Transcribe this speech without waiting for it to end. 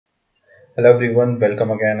Hello everyone, welcome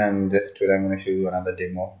again, and today I'm going to show you another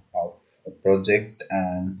demo of a project,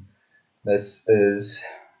 and this is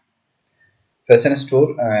fashion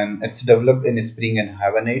store and it's developed in Spring and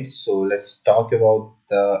Hibernate. So let's talk about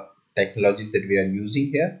the technologies that we are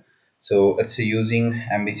using here. So it's using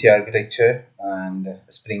MVC architecture and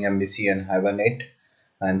Spring MVC and Hibernate,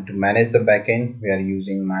 and to manage the backend we are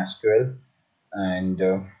using MySQL, and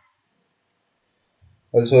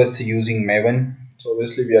also it's using Maven. So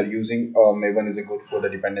obviously we are using Maven is a good for the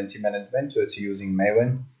dependency management, so it's using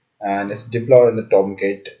Maven and it's deployed on the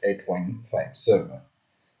Tomcat 8.5 server.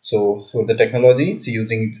 So for the technology it's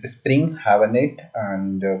using Spring Hibernate,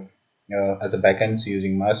 and as a backend it's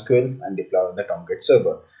using MySQL and deployed on the Tomcat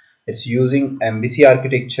server. It's using MVC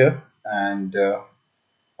architecture and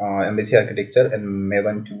MVC architecture and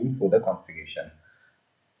Maven tool for the configuration.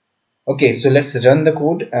 Okay, so let's run the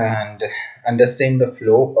code and understand the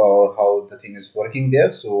flow or how the thing is working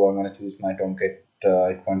there. So I'm going to choose my Tomcat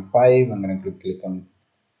 8.5. I'm going to click on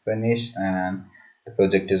finish, and the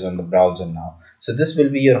project is on the browser now. So this will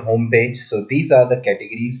be your home page. So these are the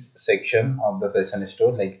categories section of the fashion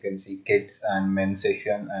store. Like you can see kids and men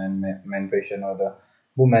section and men fashion or the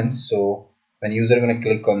women's. So when user going to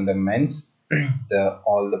click on the men's, the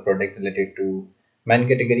all the product related to men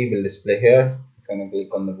category will display here. Gonna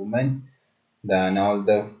click on the woman, then all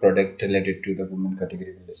the product related to the woman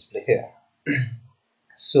category will display here.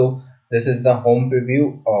 So this is the home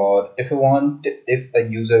preview, or if a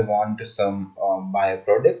user want to buy a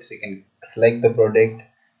product, you can select the product,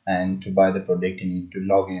 and to buy the product you need to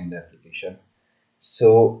log in the application.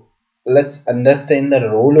 So let's understand the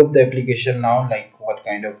role of the application now, like what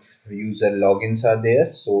kind of user logins are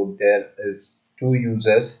there. So there is two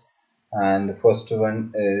users, and the first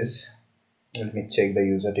one is, let me check the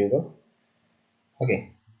user table. Okay,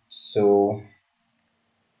 so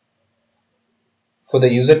for the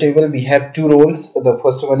user table we have two roles. The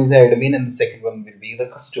first one is the admin and the second one will be the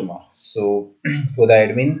customer. So for the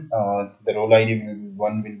admin, the role id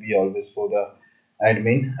one will be always for the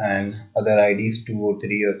admin, and other ids 2 or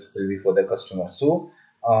 3 will be for the customer. So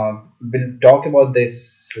we'll talk about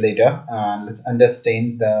this later, and let's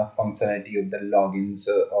understand the functionality of the logins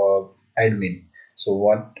of admin. So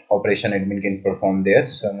what operation admin can perform there.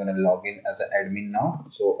 So I'm going to log in as an admin now.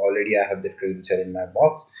 So already I have the credential in my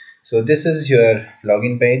box. So this is your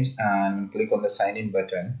login page, and click on the sign in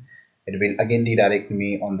button. It will again redirect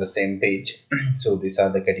me on the same page. So these are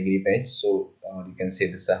the category page. So you can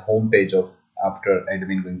say this is a home page of after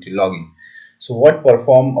admin going to login. So what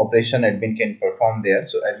perform operation admin can perform there.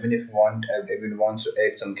 So admin, if admin wants to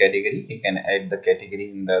add some category, he can add the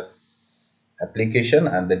category in the application,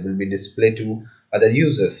 and that will be displayed to other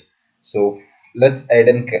users. So let's add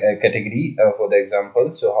a category for the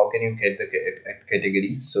example. So how can you get the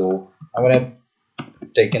category? So I'm gonna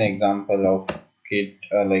take an example of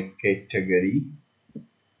like category,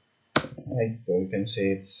 right? So you can say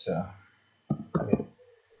it's okay.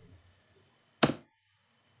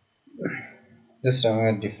 Just I'm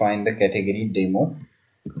gonna define the category demo,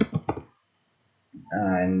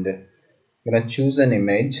 and I'm gonna choose an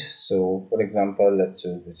image. So for example, let's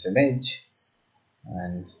choose this image,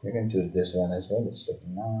 and you can choose this one as well. It's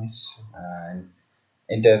looking nice. And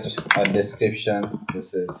enter a description.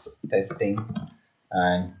 This is testing,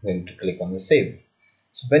 and going to click on the save.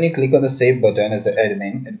 So when you click on the save button as an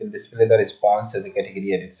admin, it will display the response as a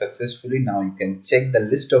category added successfully. Now you can check the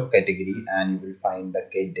list of category, and you will find the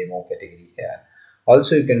get demo category here.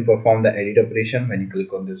 Also you can perform the edit operation. When you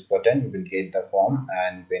click on this button, you will get the form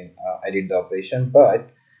and you can edit the operation. But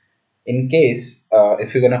in case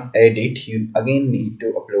if you're gonna edit, you again need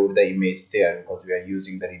to upload the image there, because we are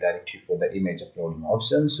using the redirectory for the image uploading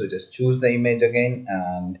option. So just choose the image again,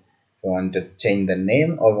 and if you want to change the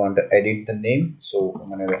name or want to edit the name, so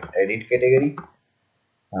I'm gonna edit category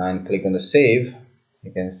and click on the save.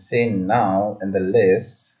 You can see now in the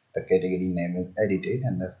list the category name is edited,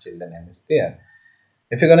 and the still the name is there.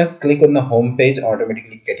 If you're gonna click on the home page,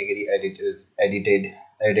 automatically category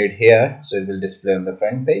edited here, so it will display on the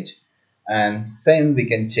front page. And same, we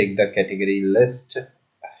can check the category list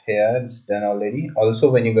here. It's done already.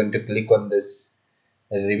 Also when you're going to click on this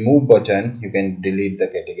remove button, you can delete the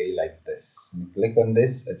category like this. You click on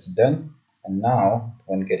this, it's done, and now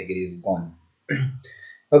one category is gone.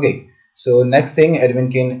 Okay, so next thing,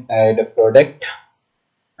 admin can add a product.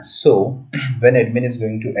 So when admin is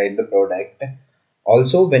going to add the product,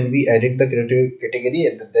 also when we edit the category,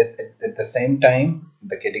 at the same time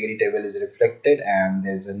the category table is reflected, and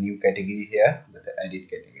there's a new category here, the edit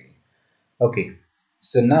category. Okay,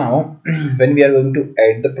 so now when we are going to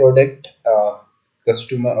add the product,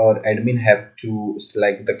 customer or admin have to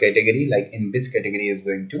select the category, like in which category is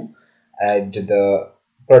going to add the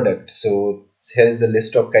product. So here's the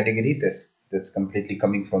list of category that's completely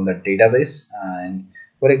coming from the database. And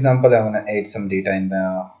for example, I want to add some data in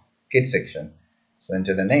the kit section. So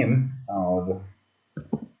enter the name or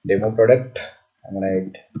demo product. I'm gonna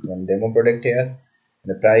add one demo product here.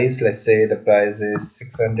 The price, let's say the price is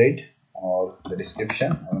 600, or the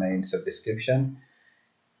description, I'm gonna insert description.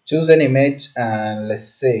 Choose an image, and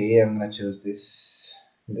let's say I'm gonna choose this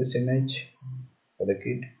image for the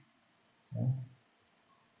kit.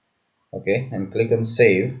 Okay, and click on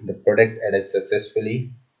save. The product added successfully.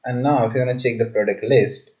 And now if you want to check the product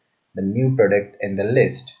list, the new product in the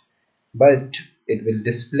list, but it will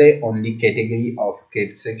display only category of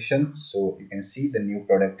kit section. So you can see the new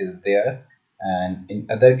product is there, and in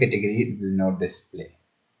other category it will not display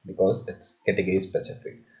because it's category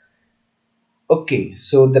specific. Okay,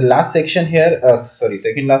 so the last section here,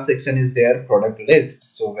 second last section is their product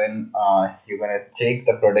list. So when you're gonna check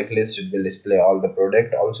the product list, it will display all the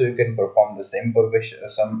product. Also, you can perform the same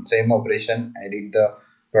same operation, edit the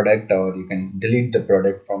product, or you can delete the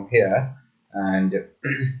product from here. And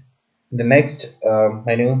the next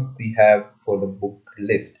menu we have for the book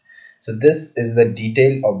list. So this is the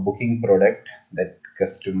detail of booking product that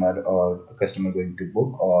customer going to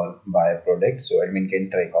book or buy a product. So admin can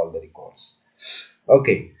track all the records.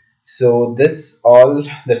 Okay, so that's all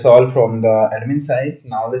from the admin side.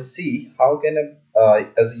 Now let's see how can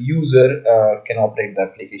as a user can operate the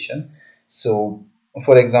application. So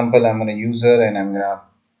for example, I'm a user and I'm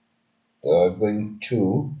going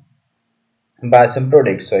to buy some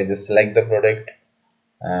product. So I just select the product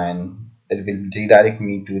and it will redirect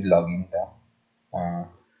me to login the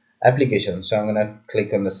application. So I'm gonna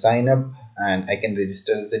click on the sign up and I can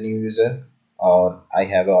register as a new user, or I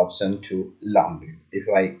have an option to log in if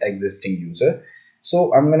I existing user.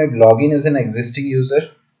 So I'm gonna log in as an existing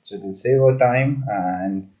user, so it will save our time.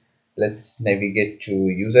 And let's navigate to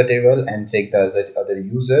user table and check the other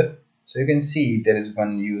user. So you can see there is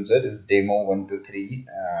one user is demo123,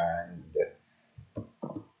 and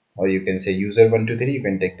or you can say user123. You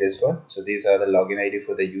can take this one. So these are the login ID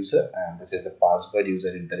for the user, and this is the password. User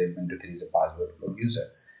 @123 is the password for user.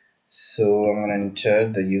 So I'm going to enter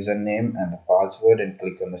the username and the password and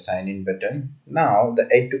click on the sign in button. Now the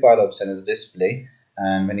add to cart option is displayed,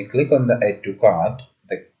 and when you click on the add to cart,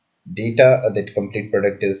 the data that complete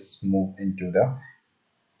product is moved into the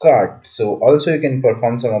cart. So also you can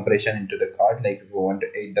perform some operation into the cart, like if you want to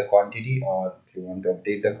add the quantity or if you want to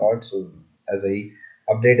update the cart. So as I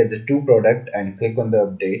update as a 2 product and click on the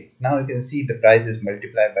update, now you can see the price is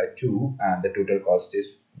multiplied by 2 and the total cost is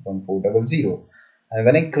 1400. And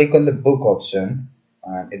when I click on the book option,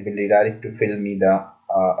 it will redirect to fill me the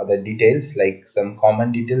other details, like some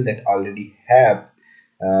common detail that already have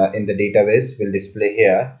in the database will display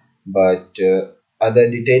here, but other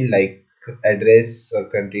detail like address or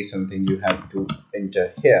country, something you have to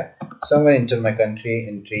enter here. So I'm going to enter my country,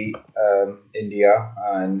 India,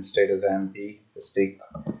 and state as MP, district,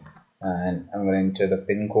 and I'm going to enter the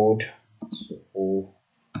pin code. So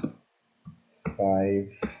 5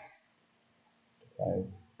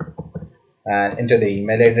 and enter the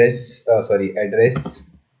email address,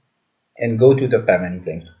 and go to the payment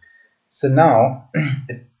link. So now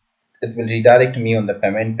it will redirect me on the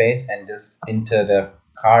payment page and just enter the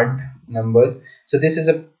card number. So this is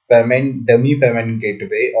a dummy payment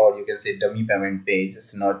gateway, or you can say dummy payment page.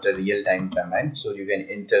 It's not a real-time payment, so you can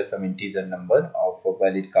enter some integer number of a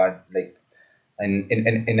valid card, like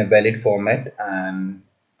in a valid format, and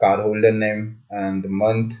card holder name and the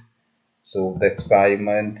month, so the expiry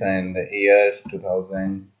month and the year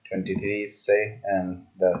 2023 say, and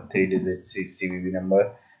the 3-digit CVV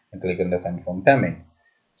number, and click on the confirm payment.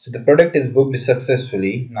 So the product is booked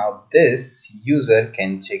successfully. Now this user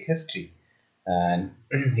can check history, and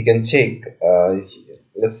he can check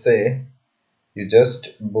let's say you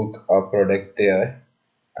just book a product there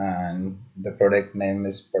and the product name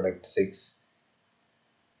is product 6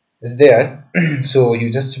 is there. So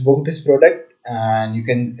you just book this product, and you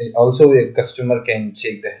can also, a customer can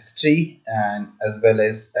check the history, and as well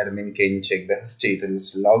as admin can check the history. It will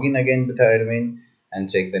just log in again with the admin and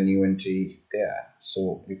check the new entry there.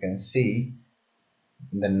 So you can see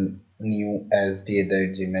the new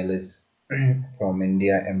SD@gmail is from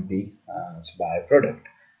India MP, it's buy product.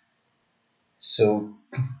 So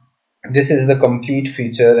this is the complete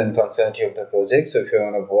feature and functionality of the project. So if you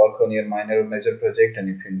want to work on your minor or major project, and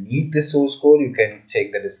if you need the source code, you can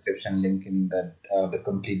check the description link in the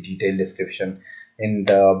complete detailed description in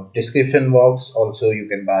the description box. Also you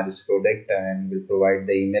can buy this product, and we'll provide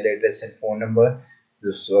the email address and phone number.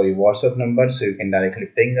 sorry, WhatsApp number, so you can directly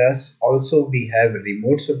ping us. Also, we have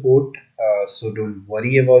remote support, so don't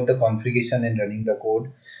worry about the configuration and running the code.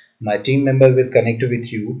 My team member will connect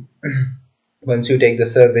with you. Once you take the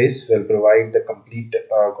service, we'll provide the complete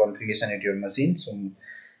configuration at your machine. So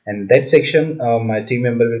and that section, my team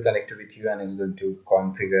member will connect with you and is going to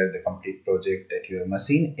configure the complete project at your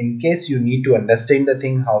machine. In case you need to understand the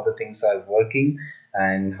thing, how the things are working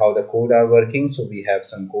and how the code are working, so we have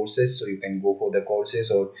some courses, so you can go for the courses.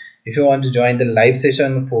 Or if you want to join the live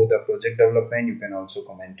session for the project development, you can also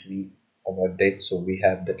comment me about that. So we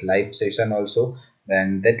have that live session also,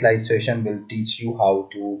 and that live session will teach you how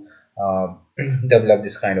to develop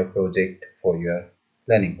this kind of project for your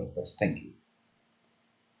learning purpose. Thank you.